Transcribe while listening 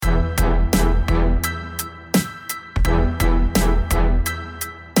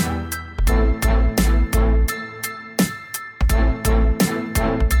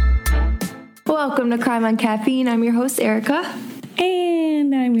Welcome to Crime on Caffeine. I'm your host, Erica.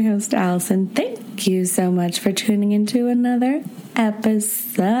 And I'm your host, Allison. Thank you so much for tuning into another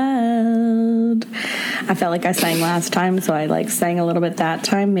episode. I felt like I sang last time, so I sang a little bit that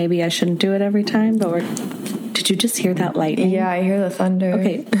time. Maybe I shouldn't do it every time, but did you just hear that lightning? Yeah, I hear the thunder.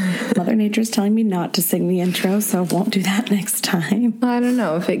 Okay, Mother Nature's telling me not to sing the intro, so I won't do that next time. I don't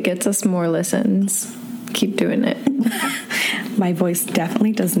know if it gets us more listens. Keep doing it. My voice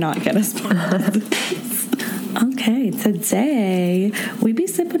definitely does not get us more listens. Okay, today we be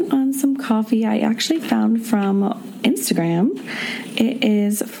sipping on some coffee I actually found from Instagram. It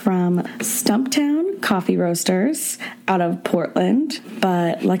is from Stumptown Coffee Roasters out of Portland,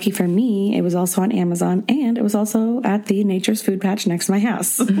 but lucky for me, it was also on Amazon and it was also at the Nature's Food Patch next to my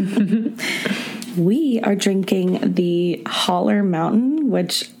house. We are drinking the Holler Mountain,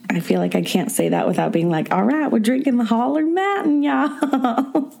 which I feel like I can't say that without being like, all right, we're drinking the Holler Mountain,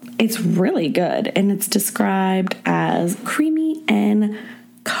 y'all. It's really good, and it's described as creamy and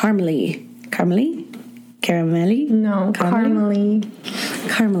caramely. Caramelly? No, caramely.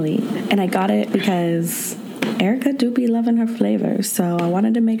 Caramely. And I got it because Erica do be loving her flavors, so I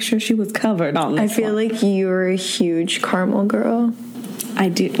wanted to make sure she was covered on this I feel like you're a huge caramel girl. I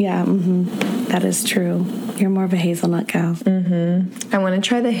do, yeah, that is true. You're more of a hazelnut gal. I want to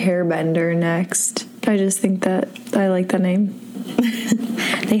try the Hairbender next. I just think that I like that name.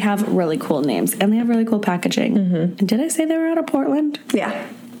 They have really cool names, and they have really cool packaging. And did I say they were out of Portland? Yeah.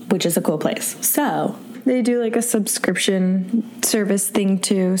 Which is a cool place. So They do like a subscription service thing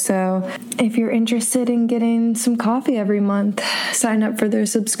too. So if you're interested in getting some coffee every month, sign up for their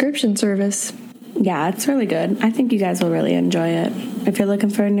subscription service. yeah, it's really good. I think you guys will really enjoy it. If you're looking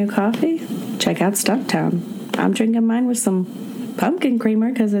for a new coffee, check out Stumptown. I'm drinking mine with some pumpkin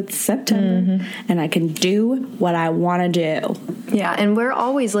creamer because it's September and I can do what I want to do. Yeah, and we're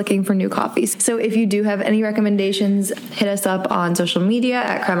always looking for new coffees. So if you do have any recommendations, hit us up on social media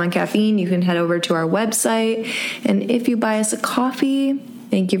at Crime on Caffeine. You can head over to our website. And if you buy us a coffee,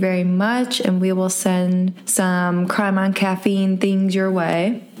 thank you very much. And we will send some Crime on Caffeine things your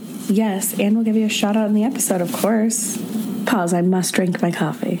way. Yes, and we'll give you a shout out in the episode, of course. Pause, I must drink my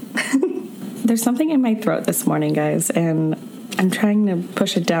coffee. There's something in my throat this morning, guys, and I'm trying to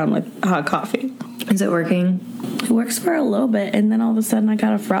push it down with hot coffee. Is it working? It works for a little bit, and then all of a sudden I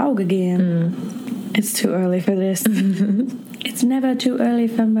got a frog again. It's too early for this. It's never too early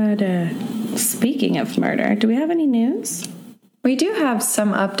for murder. Speaking of murder, do we have any news? We do have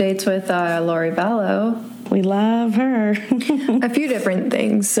some updates with Lori Vallow. We love her. A few different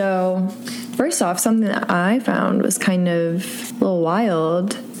things. So, first off, something that I found was kind of a little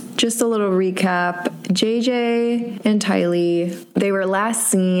wild. Just a little recap. JJ and Tylee, they were last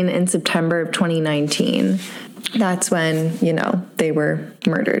seen in September of 2019. That's when, they were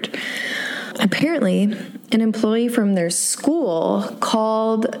murdered. Apparently, an employee from their school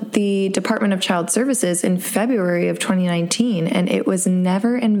called the Department of Child Services in February of 2019, and it was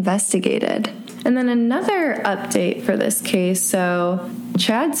never investigated. And then another update for this case. So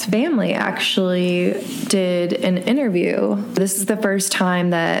Chad's family actually did an interview. This is the first time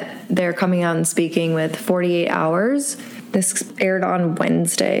that they're coming out and speaking with 48 Hours. This aired on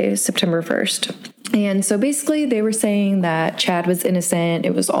Wednesday, September 1st. And so basically they were saying that Chad was innocent.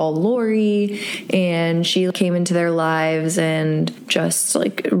 It was all Lori, and she came into their lives and just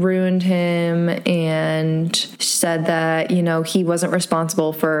ruined him and said that, he wasn't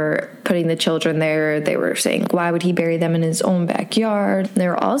responsible for putting the children there. They were saying, why would he bury them in his own backyard? They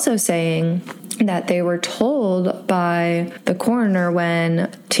were also saying that they were told by the coroner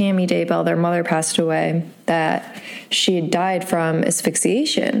when Tammy Daybell, their mother, passed away, that she had died from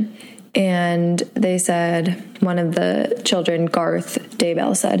asphyxiation. And they said, one of the children, Garth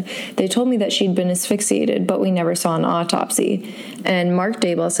Daybell, said, they told me that she'd been asphyxiated, but we never saw an autopsy. And Mark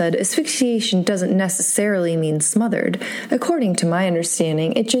Daybell said, asphyxiation doesn't necessarily mean smothered. According to my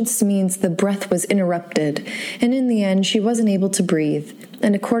understanding, it just means the breath was interrupted. And in the end, she wasn't able to breathe.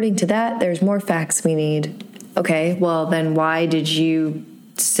 And according to that, there's more facts we need. Okay, well, then why did you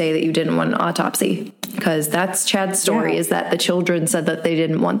say that you didn't want an autopsy? Because that's Chad's story, is that the children said that they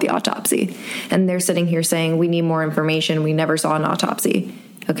didn't want the autopsy. And they're sitting here saying, we need more information. We never saw an autopsy.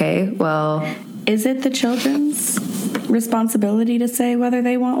 Okay, well, is it the children's responsibility to say whether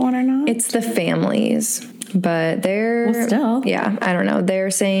they want one or not? It's the family's. But they're... Well, still. Yeah, I don't know. They're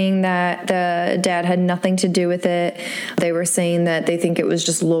saying that the dad had nothing to do with it. They were saying that they think it was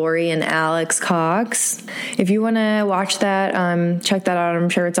just Lori and Alex Cox. If you want to watch that, check that out. I'm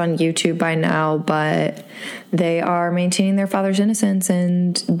sure it's on YouTube by now. But they are maintaining their father's innocence.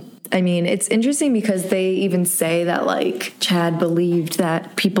 And, I mean, it's interesting because they even say that, Chad believed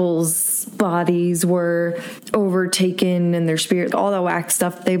that people's people's bodies were overtaken and their spirit, all that whack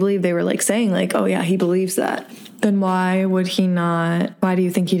stuff they believe, they were like saying like, oh yeah, he believes that. Then why would he not? Why do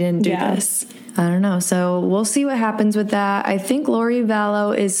you think he didn't do this? I don't know. So we'll see what happens with that. I think Lori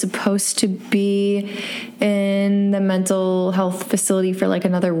Vallow is supposed to be in the mental health facility for like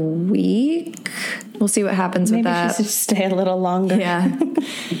another week. We'll see what happens with that. Maybe she should stay a little longer. Yeah.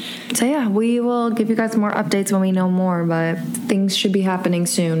 So yeah, we will give you guys more updates when we know more, but things should be happening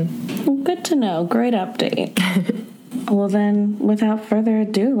soon. Well, good to know. Great update. Well then, without further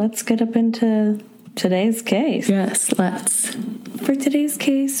ado, let's get up into today's case. Yes, let's. For today's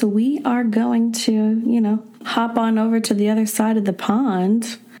case, we are going to, hop on over to the other side of the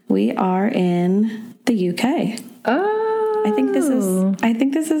pond. We are in the UK. Oh. I think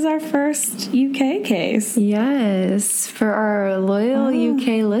this is our first UK case. Yes, for our loyal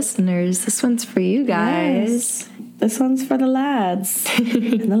UK listeners, this one's for you guys. Yes. This one's for the lads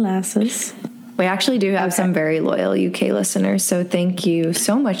and the lasses. We actually do have some very loyal UK listeners, so thank you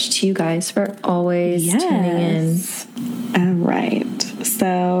so much to you guys for always tuning in. All right.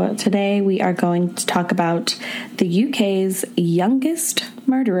 So today we are going to talk about the UK's youngest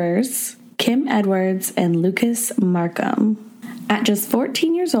murderers, Kim Edwards and Lucas Markham. At just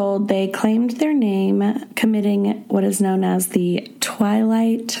 14 years old, they claimed their name, committing what is known as the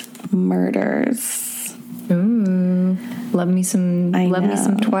Twilight Murders. Ooh, love me some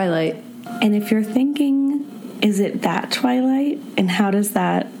Twilight. And if you're thinking, is it that Twilight? And how does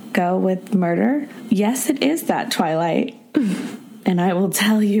that go with murder? Yes, it is that Twilight. And I will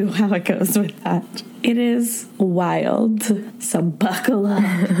tell you how it goes with that. It is wild. So buckle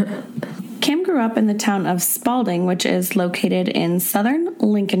up. Kim grew up in the town of Spalding, which is located in southern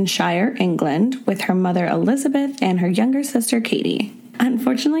Lincolnshire, England, with her mother Elizabeth and her younger sister Katie.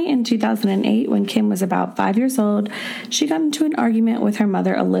 Unfortunately, in 2008, when Kim was about 5 years old, she got into an argument with her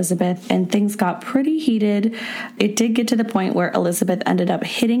mother, Elizabeth, and things got pretty heated. It did get to the point where Elizabeth ended up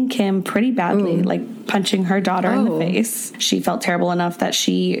hitting Kim pretty badly, like punching her daughter in the face. She felt terrible enough that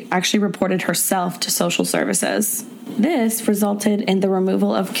she actually reported herself to social services. This resulted in the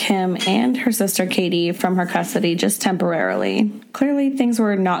removal of Kim and her sister Katie from her custody just temporarily. Clearly, things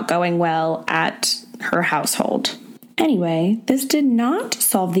were not going well at her household. Anyway, this did not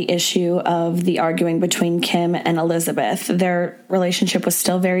solve the issue of the arguing between Kim and Elizabeth. Their relationship was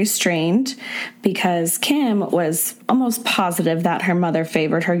still very strained because Kim was almost positive that her mother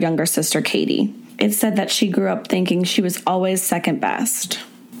favored her younger sister, Katie. It said that she grew up thinking she was always second best.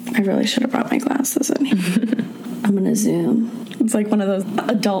 I really should have brought my glasses in here. I'm going to zoom. It's like one of those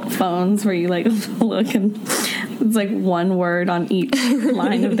adult phones where you like look and it's like one word on each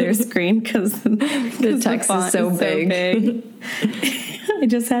line of their screen because the text is so big. I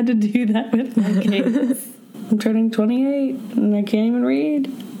just had to do that with my case. I'm turning 28 and I can't even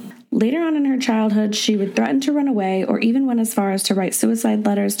read. Later on in her childhood, she would threaten to run away or even went as far as to write suicide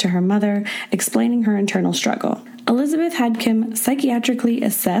letters to her mother, explaining her internal struggle. Elizabeth had Kim psychiatrically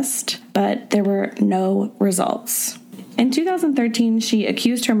assessed, but there were no results. In 2013, she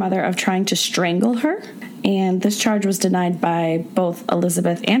accused her mother of trying to strangle her, and this charge was denied by both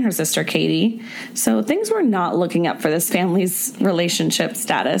Elizabeth and her sister Katie. So things were not looking up for this family's relationship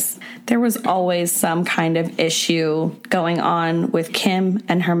status. There was always some kind of issue going on with Kim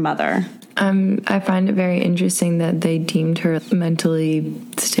and her mother. I find it very interesting that they deemed her mentally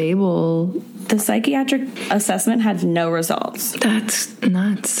stable. The psychiatric assessment had no results. That's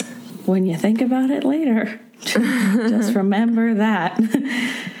nuts. When you think about it later, just remember that.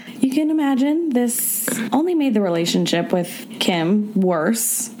 You can imagine this only made the relationship with Kim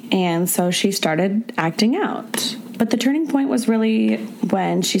worse, and so she started acting out. But the turning point was really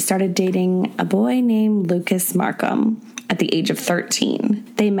when she started dating a boy named Lucas Markham at the age of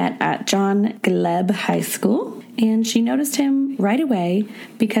 13. They met at John Gleb High School, and she noticed him right away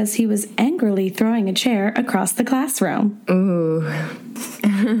because he was angrily throwing a chair across the classroom. Ooh.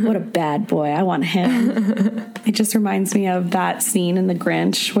 What a bad boy. I want him. It just reminds me of that scene in The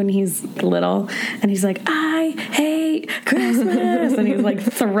Grinch when he's little and he's like, I hate Christmas. And he's like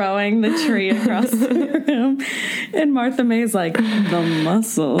throwing the tree across the room. And Martha May's like, the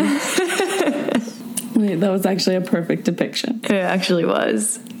muscle. Wait, that was actually a perfect depiction. It actually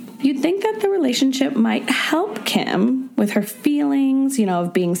was. You'd think that the relationship might help Kim with her feelings,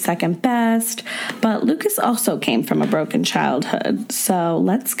 of being second best, but Lucas also came from a broken childhood, so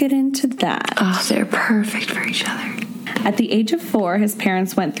let's get into that. Oh, they're perfect for each other. At the age of 4, his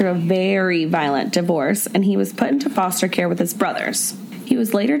parents went through a very violent divorce, and he was put into foster care with his brothers. He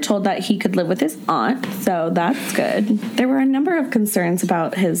was later told that he could live with his aunt, so that's good. There were a number of concerns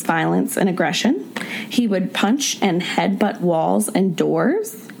about his violence and aggression. He would punch and headbutt walls and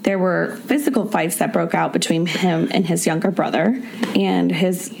doors. There were physical fights that broke out between him and his younger brother, and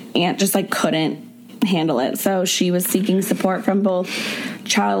his aunt just couldn't handle it. So she was seeking support from both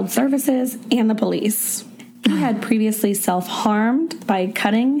child services and the police. He had previously self-harmed by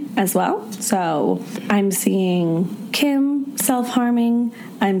cutting as well. So I'm seeing Kim self-harming.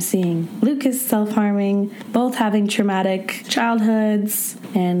 I'm seeing Lucas self-harming, both having traumatic childhoods,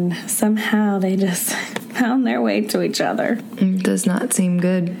 and somehow they just found their way to each other. It does not seem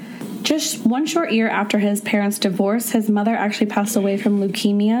good. Just one short year after his parents' divorce, his mother actually passed away from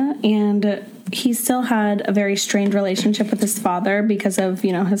leukemia, and he still had a very strained relationship with his father because of,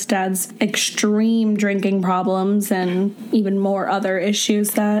 his dad's extreme drinking problems and even more other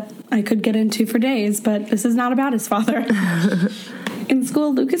issues that I could get into for days, but this is not about his father. In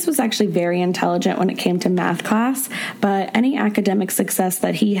school, Lucas was actually very intelligent when it came to math class, but any academic success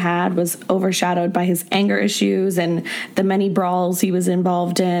that he had was overshadowed by his anger issues and the many brawls he was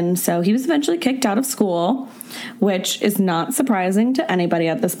involved in. So he was eventually kicked out of school, which is not surprising to anybody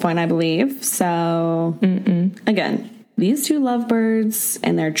at this point, I believe. So, again, these two lovebirds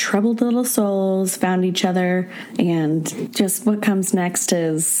and their troubled little souls found each other, and just what comes next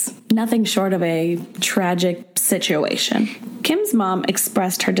is nothing short of a tragic situation. Kim's mom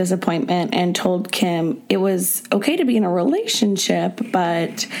expressed her disappointment and told Kim it was okay to be in a relationship,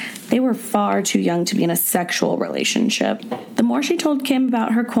 but they were far too young to be in a sexual relationship. The more she told Kim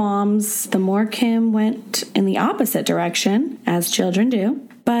about her qualms, the more Kim went in the opposite direction, as children do.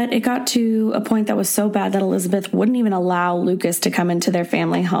 But it got to a point that was so bad that Elizabeth wouldn't even allow Lucas to come into their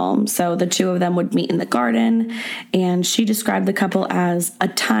family home. So the two of them would meet in the garden, and she described the couple as a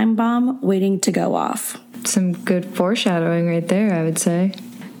time bomb waiting to go off. Some good foreshadowing right there, I would say.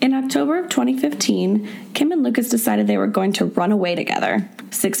 In October of 2015, Kim and Lucas decided they were going to run away together.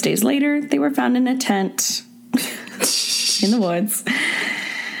 6 days later, they were found in a tent in the woods.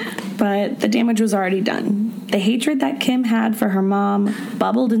 But the damage was already done. The hatred that Kim had for her mom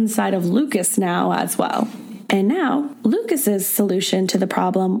bubbled inside of Lucas now as well. And now, Lucas's solution to the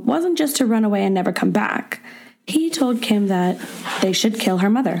problem wasn't just to run away and never come back. He told Kim that they should kill her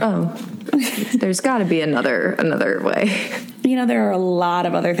mother. Oh, there's got to be another way. There are a lot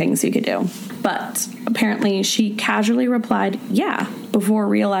of other things you could do. But apparently she casually replied, yeah, before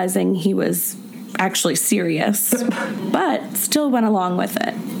realizing he was actually serious, but still went along with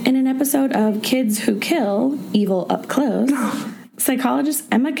it. In an episode of Kids Who Kill, Evil Up Close, psychologist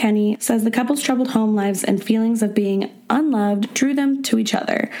Emma Kenney says the couple's troubled home lives and feelings of being unloved drew them to each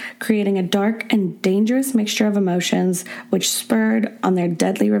other, creating a dark and dangerous mixture of emotions which spurred on their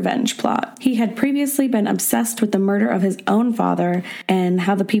deadly revenge plot. He had previously been obsessed with the murder of his own father and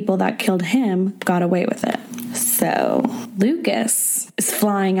how the people that killed him got away with it. So, Lucas is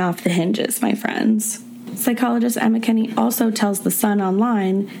flying off the hinges, my friends. Psychologist Emma Kenney also tells The Sun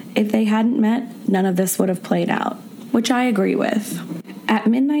online if they hadn't met, none of this would have played out, which I agree with. At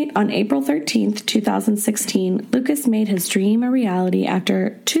midnight on April 13th, 2016, Lucas made his dream a reality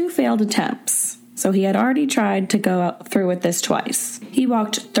after 2 failed attempts. So he had already tried to go through with this twice. He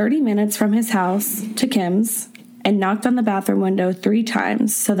walked 30 minutes from his house to Kim's and knocked on the bathroom window 3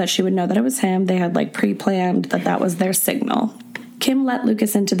 times so that she would know that it was him. They had pre-planned that was their signal. Kim let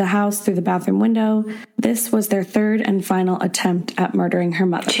Lucas into the house through the bathroom window. This was their 3rd and final attempt at murdering her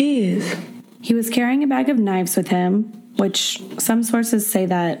mother. Jeez. He was carrying a bag of knives with him, which some sources say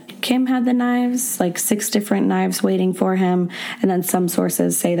that Kim had the knives, 6 different knives waiting for him, and then some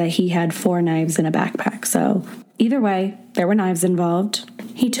sources say that he had 4 knives in a backpack. So either way, there were knives involved.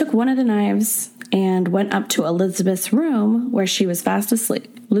 He took one of the knives and went up to Elizabeth's room where she was fast asleep.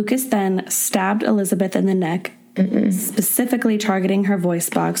 Lucas then stabbed Elizabeth in the neck, specifically targeting her voice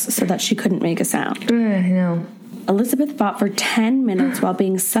box so that she couldn't make a sound. No. Elizabeth fought for 10 minutes while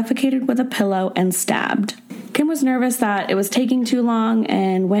being suffocated with a pillow and stabbed. Kim was nervous that it was taking too long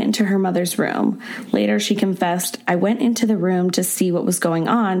and went into her mother's room. Later, she confessed, I went into the room to see what was going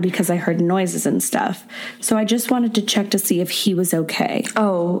on because I heard noises and stuff. So I just wanted to check to see if he was okay.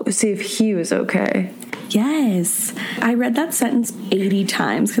 Oh, see if he was okay. Yes. I read that sentence 80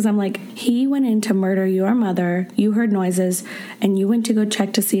 times because I'm like, he went in to murder your mother, you heard noises, and you went to go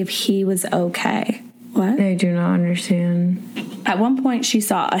check to see if he was okay. What? I do not understand. At one point, she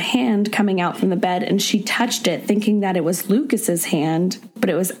saw a hand coming out from the bed, and she touched it, thinking that it was Lucas's hand, but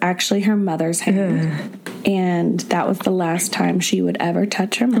it was actually her mother's hand. And that was the last time she would ever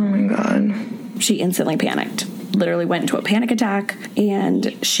touch her mom. Oh my God. She instantly panicked. Literally went into a panic attack,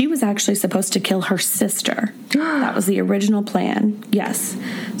 and she was actually supposed to kill her sister. That was the original plan. Yes.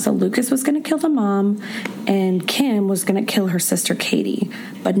 So Lucas was going to kill the mom, and Kim was going to kill her sister Katie.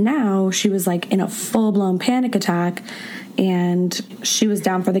 But now she was in a full-blown panic attack, and she was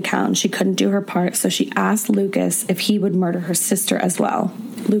down for the count and she couldn't do her part, so she asked Lucas if he would murder her sister as well.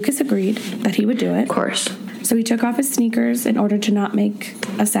 Lucas agreed that he would do it. Of course. So he took off his sneakers in order to not make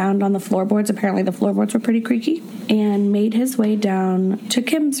a sound on the floorboards. Apparently the floorboards were pretty creaky. And made his way down to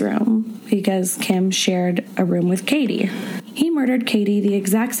Kim's room because Kim shared a room with Katie. He murdered Katie the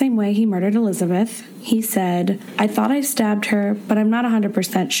exact same way he murdered Elizabeth. He said, "I thought I stabbed her, but I'm not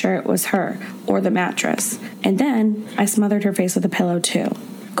 100% sure it was her or the mattress. And then I smothered her face with a pillow too."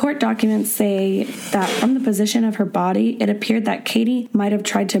 Court documents say that from the position of her body, it appeared that Katie might have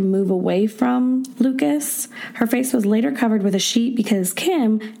tried to move away from Lucas. Her face was later covered with a sheet because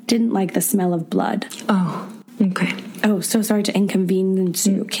Kim didn't like the smell of blood. Oh, okay. Oh, so sorry to inconvenience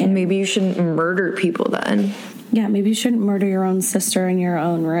you, Kim. Maybe you shouldn't murder people then. Yeah, maybe you shouldn't murder your own sister in your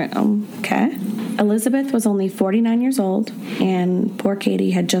own room, okay? Elizabeth was only 49 years old, and poor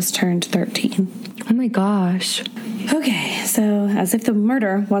Katie had just turned 13. Oh my gosh. Okay, so as if the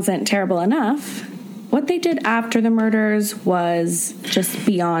murder wasn't terrible enough, what they did after the murders was just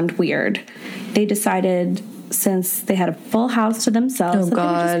beyond weird. They decided, since they had a full house to themselves, that they were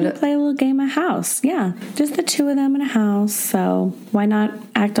just going to play a little game of house. Yeah, just the two of them in a house, so why not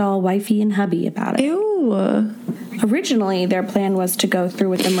act all wifey and hubby about it? Ew. Originally, their plan was to go through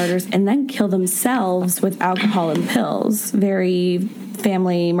with the murders and then kill themselves with alcohol and pills. Very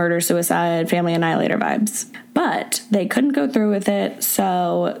family murder, suicide, family annihilator vibes. But they couldn't go through with it,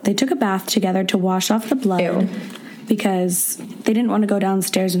 so they took a bath together to wash off the blood. Ew. Because they didn't want to go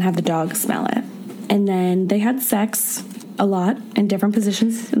downstairs and have the dog smell it. And then they had sex a lot in different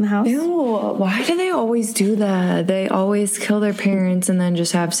positions in the house. Ew. Why do they always do that? They always kill their parents and then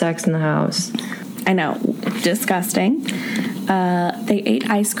just have sex in the house. I know. Disgusting. They ate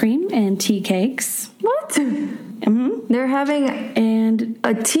ice cream and tea cakes. What? Mm-hmm. They're having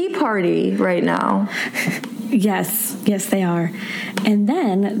a tea party right now. Yes, they are. And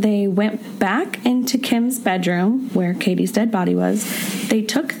then they went back into Kim's bedroom where Katie's dead body was. They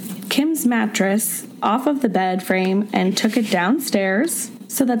took Kim's mattress off of the bed frame and took it downstairs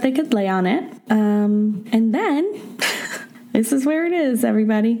so that they could lay on it. And then, this is where it is,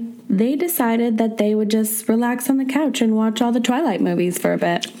 everybody. They decided that they would just relax on the couch and watch all the Twilight movies for a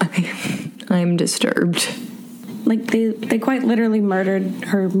bit. I'm disturbed. Like, they quite literally murdered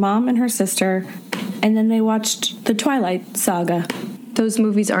her mom and her sister, and then they watched the Twilight saga. Those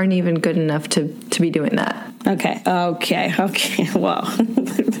movies aren't even good enough to be doing that. Okay. Well,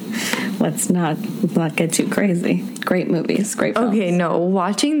 let's not get too crazy. Great movies, great films. Okay, no,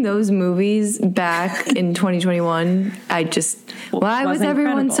 watching those movies back in 2021, why was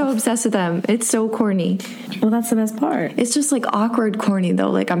everyone so obsessed with them? It's so corny. Well, that's the best part. It's just like awkward corny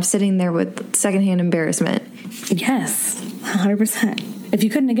though. Like I'm sitting there with secondhand embarrassment. Yes, 100%. If you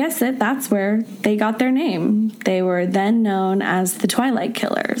couldn't have guessed it, that's where they got their name. They were then known as the Twilight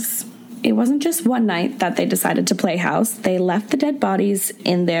Killers. It wasn't just one night that they decided to play house. They left the dead bodies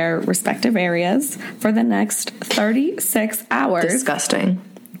in their respective areas for the next 36 hours. Disgusting.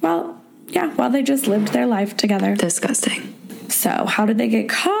 Well, yeah, while they just lived their life together. Disgusting. So, how did they get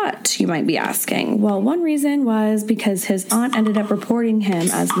caught, you might be asking? Well, one reason was because his aunt ended up reporting him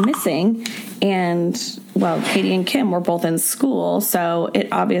as missing, and, well, Katie and Kim were both in school, so it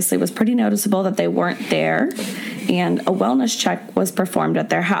obviously was pretty noticeable that they weren't there, and a wellness check was performed at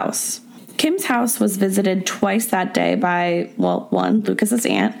their house. Kim's house was visited twice that day by, well, one, Lucas's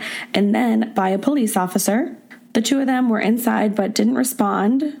aunt, and then by a police officer. The two of them were inside but didn't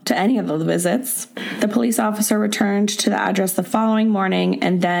respond to any of the visits. The police officer returned to the address the following morning,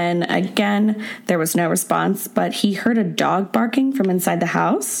 and then again, there was no response, but he heard a dog barking from inside the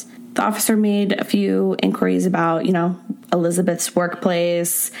house. The officer made a few inquiries about, Elizabeth's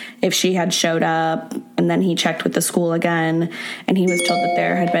workplace, if she had showed up, and then he checked with the school again, and he was told that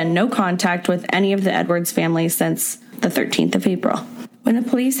there had been no contact with any of the Edwards family since the 13th of April. When the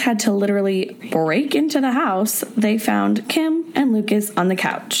police had to literally break into the house, they found Kim and Lucas on the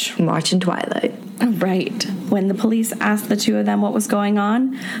couch. Watching Twilight. Right. When the police asked the two of them what was going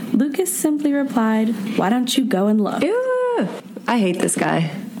on, Lucas simply replied, "Why don't you go and look?" Ew, I hate this guy.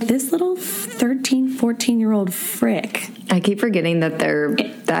 This little 13, 14-year-old frick. I keep forgetting that they're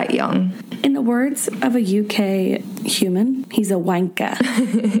that young. In the words of a UK human, he's a wanker.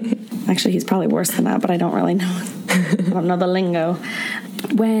 Actually, he's probably worse than that, but I don't really know. I don't know the lingo.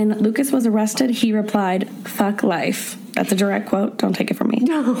 When Lucas was arrested, he replied, "Fuck life." That's a direct quote. Don't take it from me.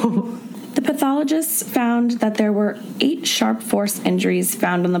 No. The pathologists found that there were 8 sharp force injuries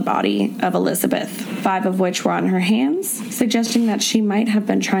found on the body of Elizabeth, 5 of which were on her hands, suggesting that she might have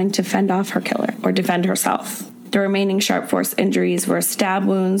been trying to fend off her killer or defend herself. The remaining sharp force injuries were stab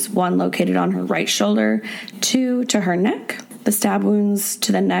wounds, one located on her right shoulder, two to her neck. The stab wounds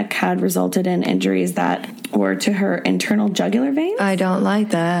to the neck had resulted in injuries that were to her internal jugular veins. I don't like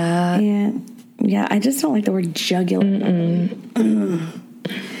that. Yeah, I just don't like the word jugular.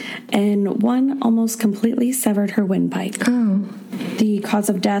 And one almost completely severed her windpipe. Oh. The cause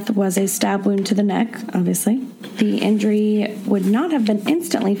of death was a stab wound to the neck, obviously. The injury would not have been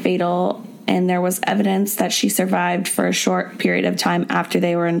instantly fatal, and there was evidence that she survived for a short period of time after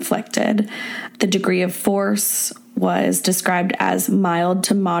they were inflicted. The degree of force was described as mild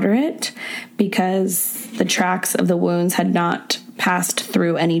to moderate because the tracks of the wounds had not passed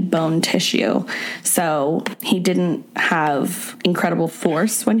through any bone tissue. So he didn't have incredible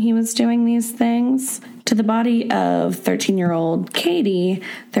force when he was doing these things. To the body of 13-year-old Katie,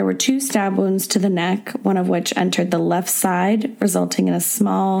 there were two stab wounds to the neck, one of which entered the left side, resulting in a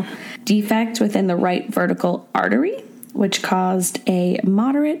small defect within the right vertical artery, which caused a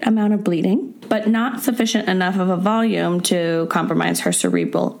moderate amount of bleeding, but not sufficient enough of a volume to compromise her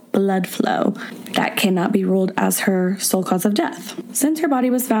cerebral blood flow. That cannot be ruled as her sole cause of death. Since her body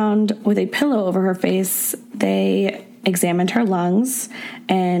was found with a pillow over her face, they examined her lungs,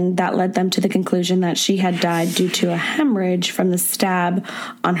 and that led them to the conclusion that she had died due to a hemorrhage from the stab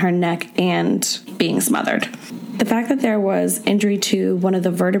on her neck and being smothered. The fact that there was injury to one of the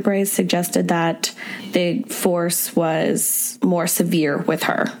vertebrae suggested that the force was more severe with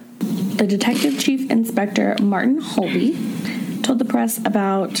her. The Detective Chief Inspector Martin Holby told the press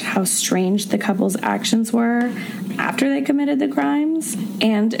about how strange the couple's actions were after they committed the crimes.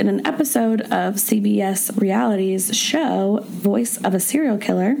 And in an episode of CBS Reality's show, Voice of a Serial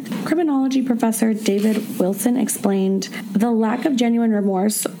Killer, criminology professor David Wilson explained the lack of genuine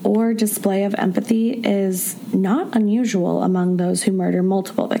remorse or display of empathy is not unusual among those who murder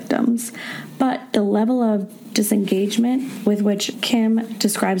multiple victims, but the level of disengagement with which Kim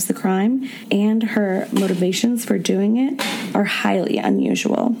describes the crime and her motivations for doing it are highly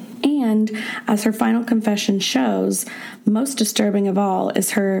unusual. And as her final confession shows, most disturbing of all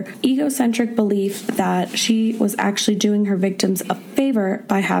is her egocentric belief that she was actually doing her victims a favor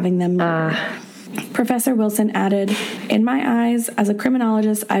by having them murdered. Professor Wilson added, "In my eyes, as a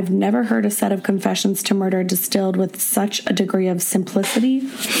criminologist, I've never heard a set of confessions to murder distilled with such a degree of simplicity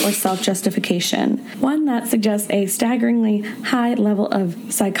or self-justification, one that suggests a staggeringly high level of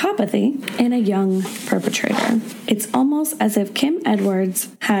psychopathy in a young perpetrator. It's almost as if Kim Edwards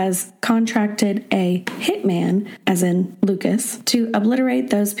has contracted a hitman, as in Lucas, to obliterate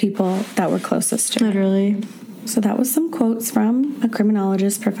those people that were closest to her." Literally. So that was some quotes from a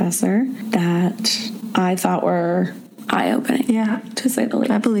criminologist professor that I thought were eye-opening. Yeah. To say the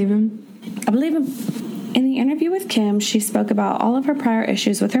least. I believe him. In the interview with Kim, she spoke about all of her prior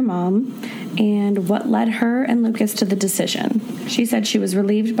issues with her mom and what led her and Lucas to the decision. She said she was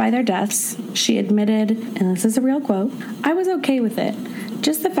relieved by their deaths. She admitted, and this is a real quote, "I was okay with it.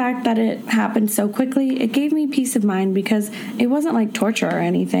 Just the fact that it happened so quickly, it gave me peace of mind because it wasn't like torture or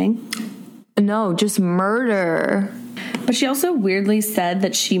anything." No, just murder. But she also weirdly said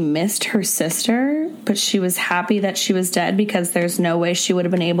that she missed her sister, but she was happy that she was dead because there's no way she would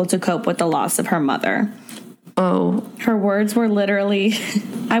have been able to cope with the loss of her mother. Oh. Her words were literally,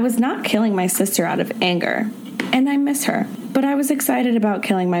 "I was not killing my sister out of anger, and I miss her, but I was excited about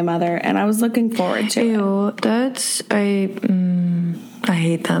killing my mother, and I was looking forward to it." Ew, that's... I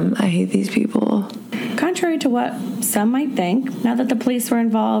hate them. I hate these people. Contrary to what some might think, now that the police were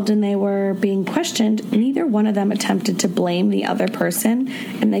involved and they were being questioned, neither one of them attempted to blame the other person,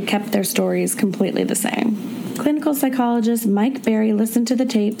 and they kept their stories completely the same. Clinical psychologist Mike Berry listened to the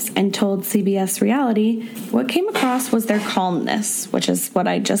tapes and told CBS Reality what came across was their calmness, which is what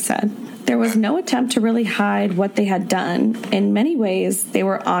I just said. There was no attempt to really hide what they had done. In many ways, they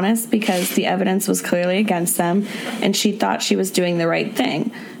were honest because the evidence was clearly against them, and she thought she was doing the right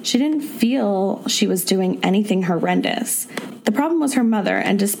thing. She didn't feel she was doing anything horrendous. The problem was her mother,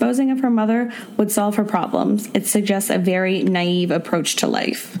 and disposing of her mother would solve her problems. It suggests a very naive approach to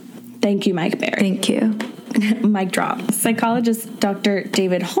life. Thank you, Mike Berry. Thank you. Mic drop. Psychologist Dr.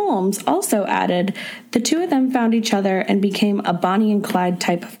 David Holmes also added, "The two of them found each other and became a Bonnie and Clyde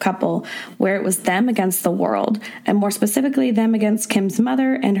type of couple, where it was them against the world, and more specifically them against Kim's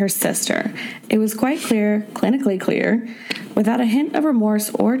mother and her sister. It was quite clear, clinically clear, without a hint of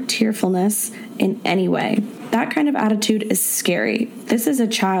remorse or tearfulness in any way. That kind of attitude is scary. This is a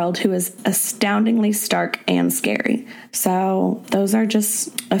child who is astoundingly stark and scary." So those are just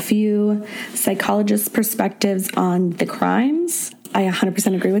a few psychologists' perspectives on the crimes. I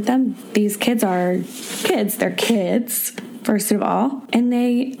 100% agree with them. These kids are kids. They're kids. first of all. And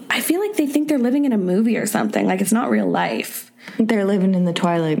I feel like they think they're living in a movie or something. Like, it's not real life. They're living in the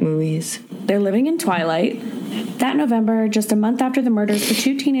Twilight movies. They're living in Twilight. That November, just a month after the murders, the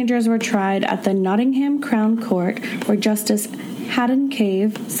 2 teenagers were tried at the Nottingham Crown Court, where Justice Haddon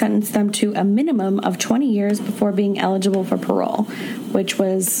Cave sentenced them to a minimum of 20 years before being eligible for parole, which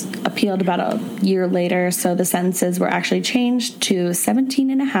was appealed about a year later, so the sentences were actually changed to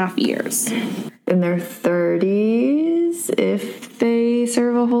 17 and a half years. In their 30s, if they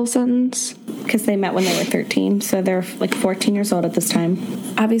serve a whole sentence? Because they met when they were 13, so they're like 14 years old at this time.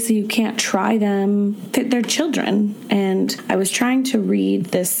 Obviously, you can't try them. They're children, and I was trying to read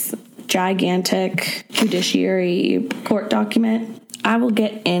this gigantic judiciary court document. I will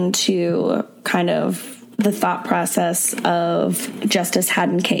get into kind of the thought process of Justice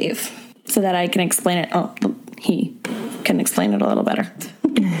Haddon Cave so that I can explain it. Oh, he can explain it a little better.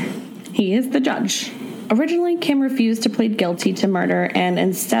 He is the judge. Originally, Kim refused to plead guilty to murder and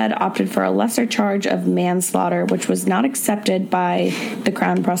instead opted for a lesser charge of manslaughter, which was not accepted by the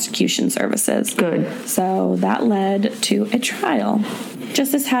Crown Prosecution Services. Good. So that led to a trial.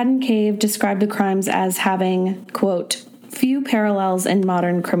 Justice Haddon Cave described the crimes as having, quote, few parallels in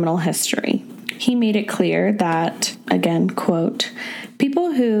modern criminal history. He made it clear that, again, quote,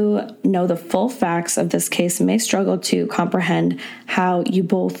 people who know the full facts of this case may struggle to comprehend how you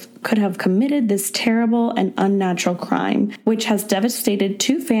both could have committed this terrible and unnatural crime, which has devastated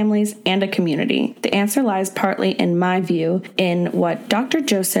 2 families and a community. The answer lies partly, in my view, in what Dr.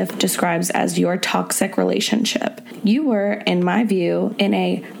 Joseph describes as your toxic relationship. You were, in my view, in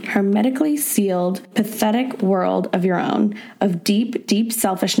a hermetically sealed, pathetic world of your own, of deep, deep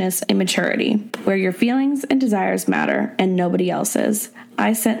selfishness and immaturity, where your feelings and desires matter and nobody else's.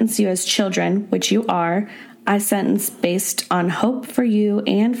 I sentence you as children, which you are. I sentence based on hope for you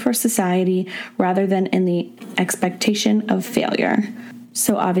and for society rather than in the expectation of failure.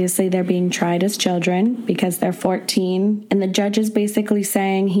 So obviously they're being tried as children because they're 14, and the judge is basically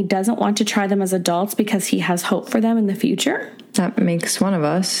saying he doesn't want to try them as adults because he has hope for them in the future. That makes one of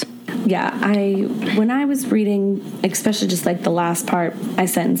us. Yeah, when I was reading, especially just like the last part, I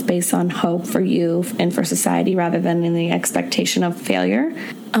sentence based on hope for you and for society rather than in the expectation of failure.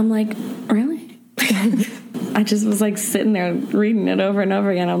 I'm like, really? I just was like sitting there reading it over and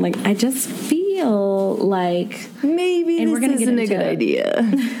over again. I'm like, I just feel like maybe this isn't a good idea.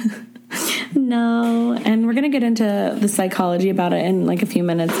 No, and we're going to get into the psychology about it in like a few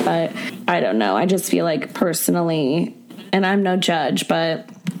minutes, but I don't know. I just feel like personally, and I'm no judge, but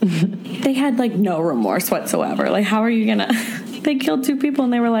they had like no remorse whatsoever. Like, how are you going to... They killed 2 people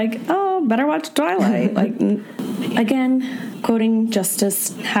and they were like, oh, better watch Twilight. Like, again, quoting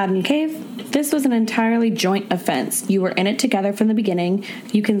Justice Haddon Cave, this was an entirely joint offense. You were in it together from the beginning.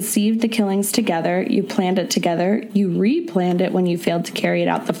 You conceived the killings together. You planned it together. You replanned it when you failed to carry it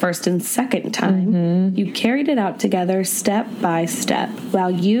out the first and second time. Mm-hmm. You carried it out together step by step. While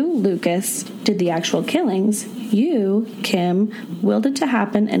you, Lucas, did the actual killings, you, Kim, willed it to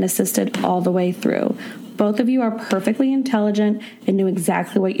happen and assisted all the way through. Both of you are perfectly intelligent and knew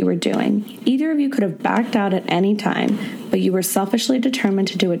exactly what you were doing. Either of you could have backed out at any time, but you were selfishly determined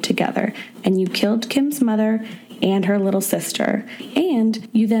to do it together, and you killed Kim's mother and her little sister, and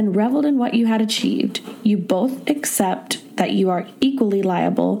you then reveled in what you had achieved. You both accept that you are equally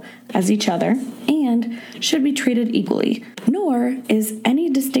liable as each other and should be treated equally, nor is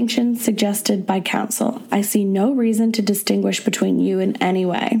any distinction suggested by counsel. I see no reason to distinguish between you in any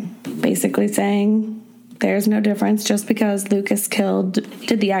way. Basically saying... there's no difference. Just because Lucas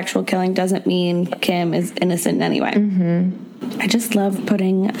did the actual killing doesn't mean Kim is innocent in any way. Mm-hmm. I just love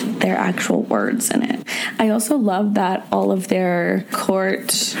putting their actual words in it. I also love that all of their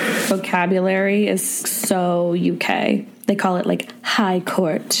court vocabulary is so UK. They call it like high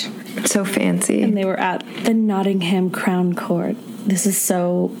court. So fancy. And they were at the Nottingham Crown Court. This is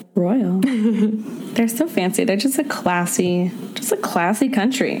so royal. They're so fancy. They're just a classy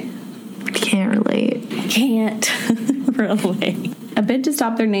country. Can't relate. Can't relate. A bid to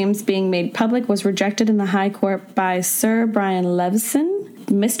stop their names being made public was rejected in the High Court by Sir Brian Levison,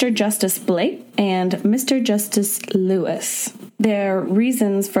 Mr. Justice Blake, and Mr. Justice Lewis. Their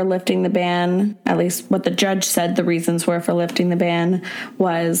reasons for lifting the ban, at least what the judge said the reasons were for lifting the ban,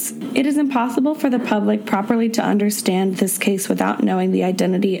 was, it is impossible for the public properly to understand this case without knowing the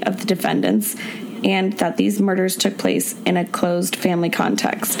identity of the defendants, and that these murders took place in a closed family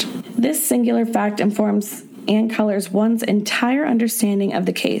context. This singular fact informs and colors one's entire understanding of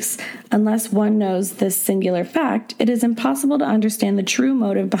the case. Unless one knows this singular fact, it is impossible to understand the true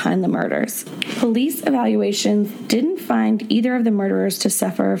motive behind the murders. Police evaluations didn't find either of the murderers to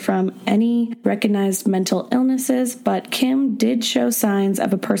suffer from any recognized mental illnesses, but Kim did show signs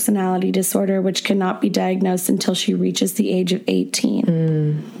of a personality disorder which cannot be diagnosed until she reaches the age of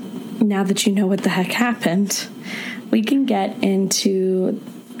 18. Now that you know what the heck happened, we can get into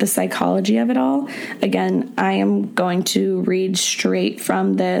the psychology of it all. Again, I am going to read straight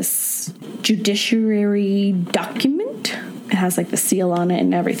from this judiciary document. It has like the seal on it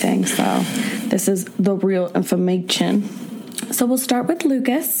and everything. So this is the real information. So we'll start with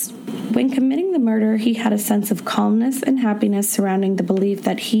Lucas. When committing the murder, he had a sense of calmness and happiness surrounding the belief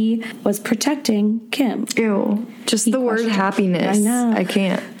that he was protecting Kim. Ew. Just the word happiness. I know. I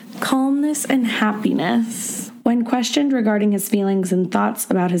can't. Calmness and happiness. When questioned regarding his feelings and thoughts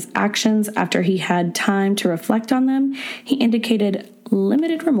about his actions after he had time to reflect on them, he indicated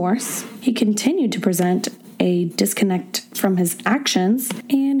limited remorse. He continued to present a disconnect from his actions,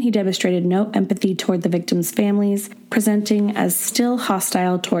 and he demonstrated no empathy toward the victims' families, presenting as still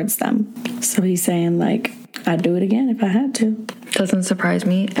hostile towards them. So he's saying, like, I'd do it again if I had to. Doesn't surprise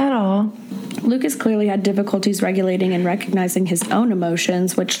me at all. Lucas clearly had difficulties regulating and recognizing his own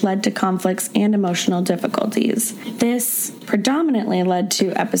emotions, which led to conflicts and emotional difficulties. This predominantly led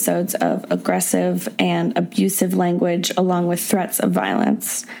to episodes of aggressive and abusive language, along with threats of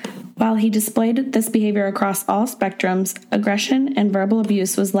violence. While he displayed this behavior across all spectrums, aggression and verbal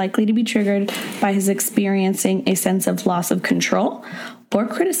abuse was likely to be triggered by his experiencing a sense of loss of control or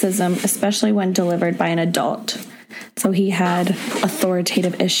criticism, especially when delivered by an adult. So he had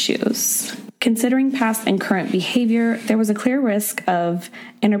authoritative issues. Considering past and current behavior, there was a clear risk of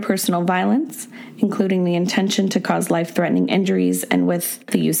interpersonal violence, including the intention to cause life-threatening injuries and with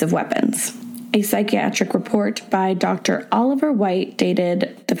the use of weapons. A psychiatric report by Dr. Oliver White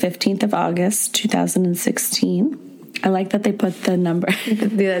dated the 15th of August, 2016. I like that they put the number.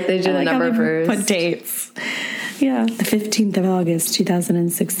 Yeah, they did the number first. Put dates. Yeah, the 15th of August,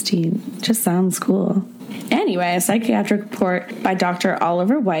 2016. Just sounds cool. Anyway, a psychiatric report by Dr.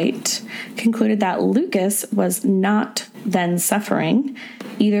 Oliver White concluded that Lucas was not then suffering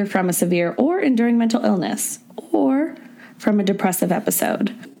either from a severe or enduring mental illness or from a depressive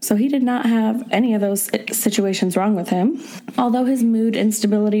episode. So he did not have any of those situations wrong with him. Although his mood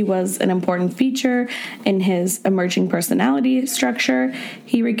instability was an important feature in his emerging personality structure,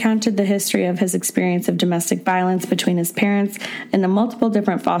 he recounted the history of his experience of domestic violence between his parents and the multiple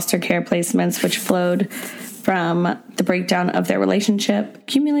different foster care placements which flowed from the breakdown of their relationship,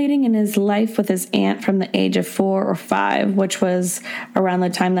 accumulating in his life with his aunt from the age of 4 or 5, which was around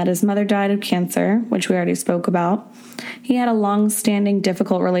the time that his mother died of cancer, which we already spoke about. He had a long-standing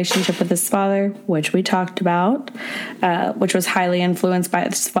difficult relationship with his father, which we talked about, which was highly influenced by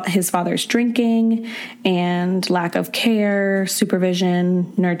his father's drinking and lack of care,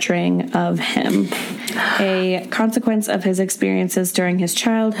 supervision, nurturing of him. A consequence of his experiences during his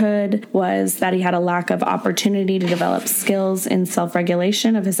childhood was that he had a lack of opportunity to develop skills in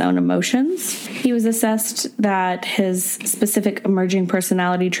self-regulation of his own emotions. He was assessed that his specific emerging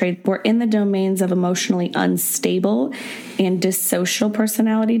personality traits were in the domains of emotionally unstable and dissocial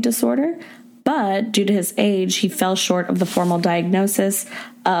personality disorder, but due to his age, he fell short of the formal diagnosis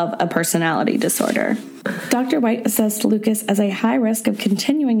of a personality disorder. Dr. White assessed Lucas as a high risk of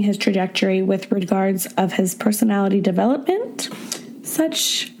continuing his trajectory with regards of his personality development,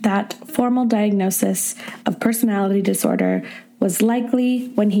 such that formal diagnosis of personality disorder was likely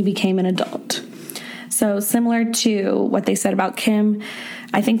when he became an adult. So similar to what they said about Kim,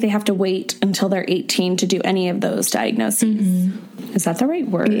 I think they have to wait until they're 18 to do any of those diagnoses. Mm-hmm. Is that the right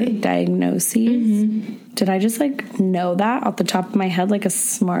word? Yeah. Diagnoses? Mm-hmm. Did I just know that off the top of my head like a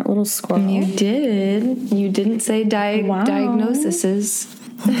smart little squirrel? You did. You didn't say diagnoses.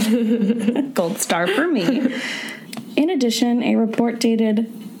 Gold star for me. In addition, a report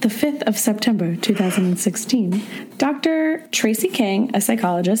dated the 5th of September, 2016, Dr. Tracy King, a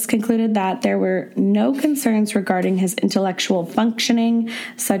psychologist, concluded that there were no concerns regarding his intellectual functioning,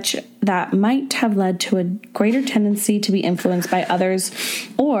 such that might have led to a greater tendency to be influenced by others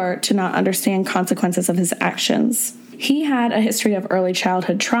or to not understand consequences of his actions. He had a history of early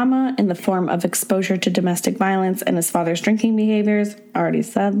childhood trauma in the form of exposure to domestic violence and his father's drinking behaviors. Already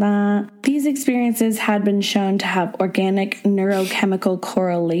said that. These experiences had been shown to have organic neurochemical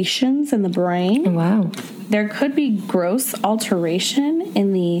correlations in the brain. Wow. there could be gross alteration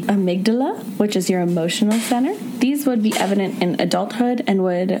in the amygdala, which is your emotional center. These would be evident in adulthood and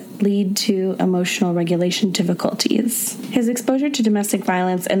would lead to emotional regulation difficulties. His exposure to domestic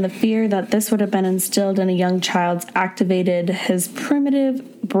violence and the fear that this would have been instilled in a young child's activated his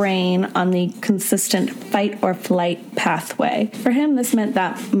primitive brain on the consistent fight or flight pathway. For him, this meant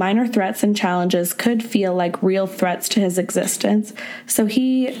that minor threats and challenges could feel like real threats to his existence, so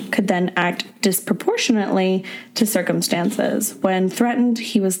he could then act disproportionately to circumstances. When threatened,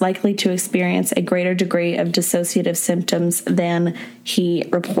 he was likely to experience a greater degree of dissociative symptoms than he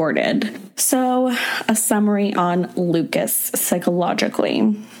reported. So, a summary on Lucas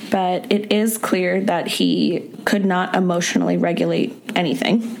psychologically. But it is clear that he could not emotionally regulate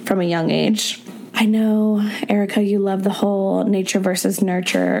anything from a young age. I know, Erica, you love the whole nature versus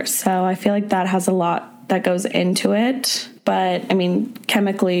nurture, so I feel like that has a lot that goes into it. But, I mean,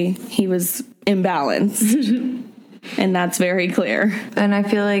 chemically, he was imbalanced. And that's very clear. And I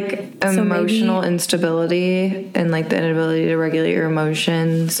feel like emotional instability and like the inability to regulate your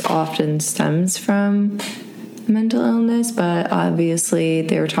emotions often stems from mental illness, but obviously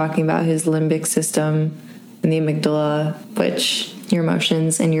they were talking about his limbic system and the amygdala, which your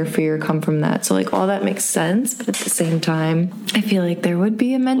emotions and your fear come from that. So like all that makes sense, but at the same time, I feel like there would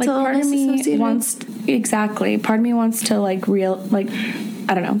be a mental illness associated. Exactly. Part of me wants to I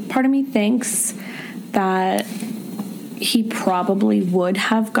don't know. Part of me thinks that he probably would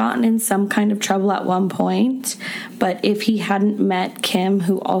have gotten in some kind of trouble at one point, but if he hadn't met Kim,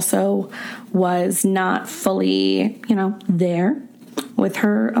 who also was not fully, there with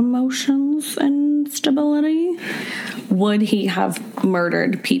her emotions and stability, would he have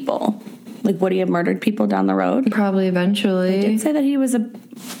murdered people? Like, would he have murdered people down the road? Probably eventually. They did say that he was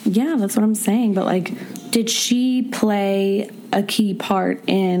yeah, that's what I'm saying, but did she play a key part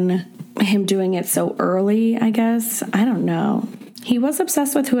in him doing it so early, I guess? I don't know. He was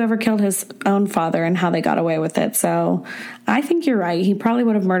obsessed with whoever killed his own father and how they got away with it. So I think you're right. He probably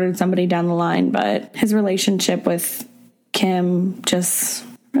would have murdered somebody down the line, but his relationship with Kim just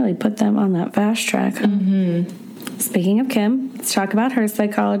really put them on that fast track. Huh? Mm-hmm. Speaking of Kim, let's talk about her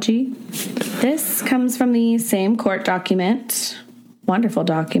psychology. This comes from the same court document. Wonderful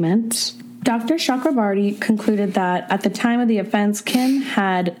document. Dr. Chakrabarty concluded that at the time of the offense, Kim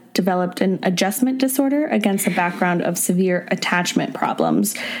had developed an adjustment disorder against a background of severe attachment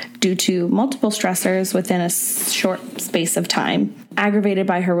problems due to multiple stressors within a short space of time, aggravated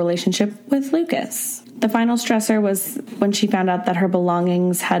by her relationship with Lucas. The final stressor was when she found out that her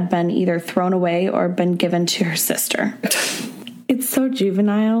belongings had been either thrown away or been given to her sister. It's so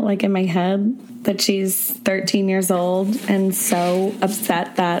juvenile, in my head, that she's 13 years old and so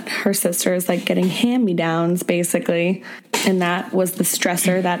upset that her sister is getting hand-me-downs, basically. And that was the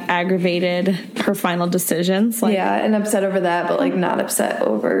stressor that aggravated her final decisions. And upset over that, but not upset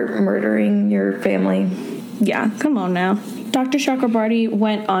over murdering your family. Yeah, come on now. Dr. Chakrabarty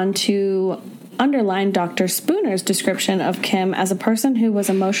went on to underline Dr. Spooner's description of Kim as a person who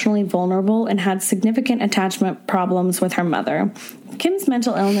was emotionally vulnerable and had significant attachment problems with her mother. Kim's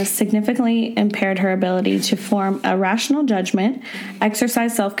mental illness significantly impaired her ability to form a rational judgment,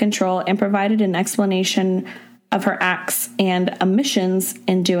 exercise self-control, and provided an explanation of her acts and omissions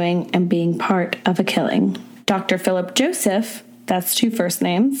in doing and being part of a killing. Dr. Philip Joseph, that's 2 first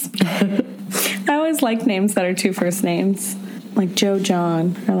names. I always like names that are 2 first names, like Joe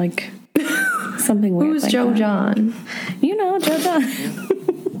John or something weird. Who's Joe John? You know, Joe John.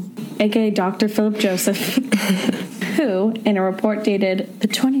 AKA Dr. Philip Joseph, who, in a report dated the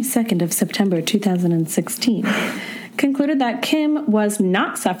 22nd of September 2016, concluded that Kim was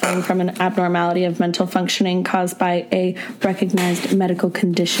not suffering from an abnormality of mental functioning caused by a recognized medical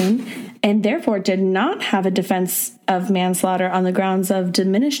condition and therefore did not have a defense of manslaughter on the grounds of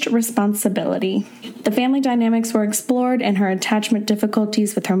diminished responsibility. The family dynamics were explored and her attachment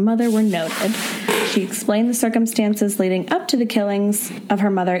difficulties with her mother were noted. She explained the circumstances leading up to the killings of her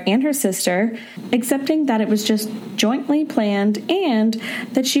mother and her sister, accepting that it was just jointly planned and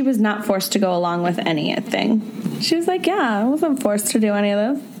that she was not forced to go along with anything. She was like, yeah, I wasn't forced to do any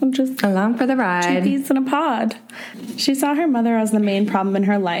of this. I'm just along for the ride. 2 peas in a pod. She saw her mother as the main problem in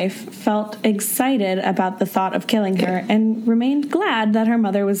her life, felt excited about the thought of killing her, and remained glad that her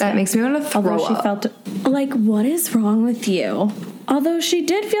mother was dead. That makes me want to throw up. She felt what is wrong with you? Although she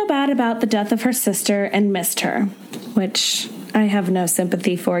did feel bad about the death of her sister and missed her, which I have no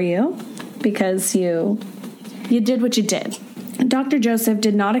sympathy for you because you did what you did. Dr. Joseph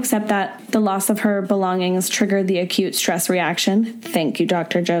did not accept that the loss of her belongings triggered the acute stress reaction, thank you,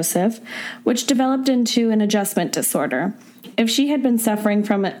 Dr. Joseph, which developed into an adjustment disorder. If she had been suffering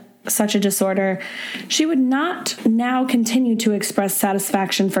from such a disorder, she would not now continue to express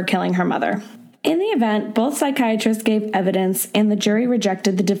satisfaction for killing her mother. In the event, both psychiatrists gave evidence, and the jury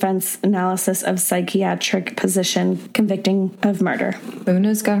rejected the defense analysis of psychiatric position convicting of murder.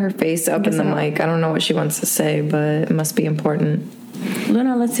 Luna's got her face up in the mic. I don't know what she wants to say, but it must be important.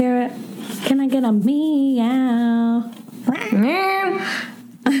 Luna, let's hear it. Can I get a meow?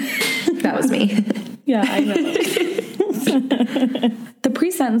 That was me. Yeah, I know. The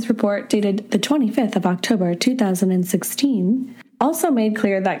pre-sentence report dated the 25th of October 2016 also made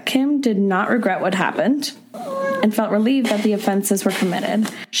clear that Kim did not regret what happened and felt relieved that the offenses were committed.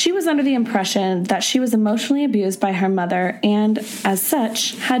 She was under the impression that she was emotionally abused by her mother and, as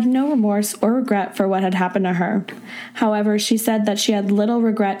such, had no remorse or regret for what had happened to her. However, she said that she had little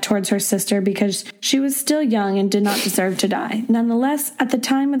regret towards her sister because she was still young and did not deserve to die. Nonetheless, at the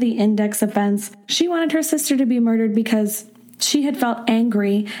time of the index offense, she wanted her sister to be murdered because she had felt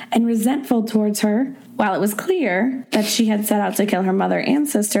angry and resentful towards her. While it was clear that she had set out to kill her mother and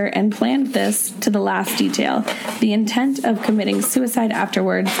sister and planned this to the last detail, the intent of committing suicide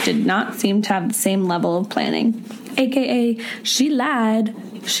afterwards did not seem to have the same level of planning. AKA, she lied.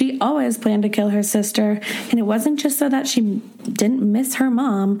 She always planned to kill her sister, and it wasn't just so that she didn't miss her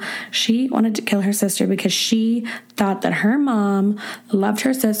mom. She wanted to kill her sister because she thought that her mom loved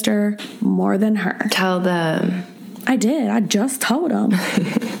her sister more than her. Tell them. I did. I just told them.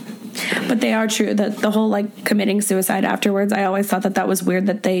 But they are true. That the whole committing suicide afterwards, I always thought that was weird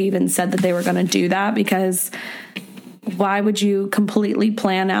that they even said that they were going to do that, because why would you completely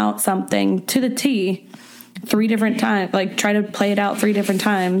plan out something to the T 3 different times, try to play it out 3 different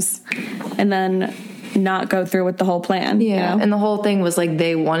times and then not go through with the whole plan? Yeah. You know? And the whole thing was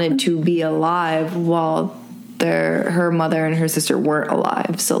they wanted to be alive while her mother and her sister weren't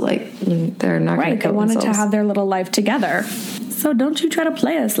alive. So they're not going to kill They wanted themselves. to have their little life together. So don't you try to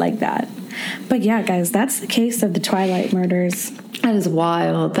play us like that. But yeah, guys, that's the case of the Twilight murders. That is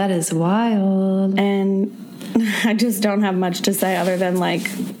wild. That is wild. And I just don't have much to say other than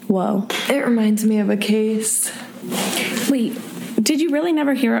whoa. It reminds me of a case. Wait, did you really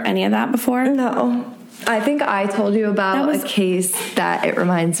never hear any of that before? No. I think I told you about a case that it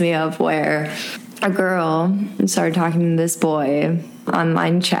reminds me of where a girl started talking to this boy,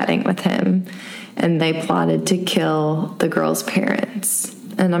 online chatting with him, and they plotted to kill the girl's parents.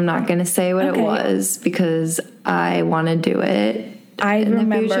 And I'm not going to say what it was because I want to do it. I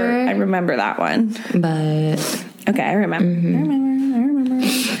remember that one. But okay, I remember. I remember.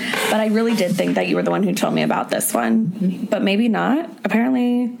 But I really did think that you were the one who told me about this one. But maybe not.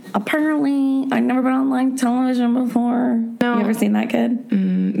 Apparently I've never been on television before. No. You ever seen that kid?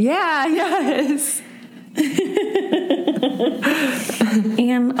 Yeah, yes.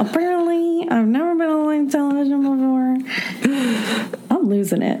 And apparently I've never been on television before. I'm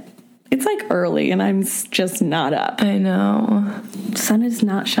losing it. It's early and I'm just not up. I know. Sun is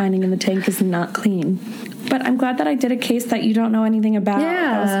not shining and the tank is not clean. But I'm glad that I did a case that you don't know anything about.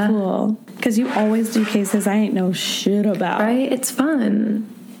 Yeah. That was cool. Because you always do cases I ain't know shit about. Right? It's fun.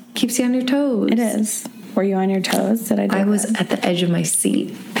 Keeps you on your toes. It is. Were you on your toes? Did I do I was at the edge of my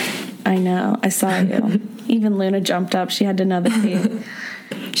seat. I know. I saw you. Even Luna jumped up. She had to know the tea.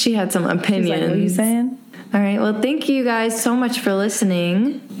 She had some opinions. She's what are you saying? All right. Well, thank you guys so much for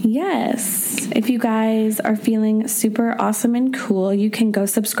listening. Yes. If you guys are feeling super awesome and cool, you can go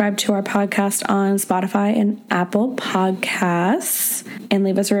subscribe to our podcast on Spotify and Apple Podcasts and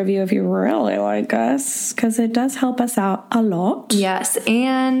leave us a review if you really like us, because it does help us out a lot. Yes.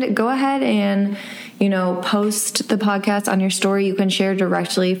 And go ahead and, post the podcast on your story. You can share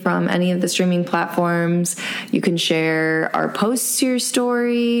directly from any of the streaming platforms. You can share our posts to your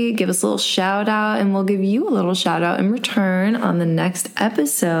story, give us a little shout out, and we'll give you a little shout out in return on the next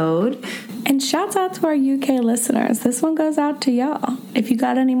episode. And shouts out to our UK listeners. This one goes out to y'all. If you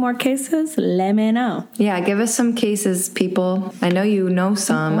got any more cases, let me know. Yeah, give us some cases, people. I know you know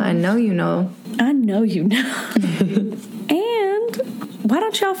some. I know you know. I know you know. And why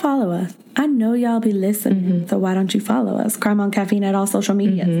don't y'all follow us? I know y'all be listening, so why don't you follow us? Crime on Caffeine at all social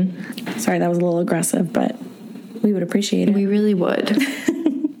media. Sorry, that was a little aggressive, but we would appreciate it. We really would.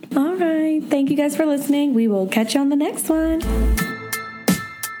 All right. Thank you guys for listening. We will catch you on the next one.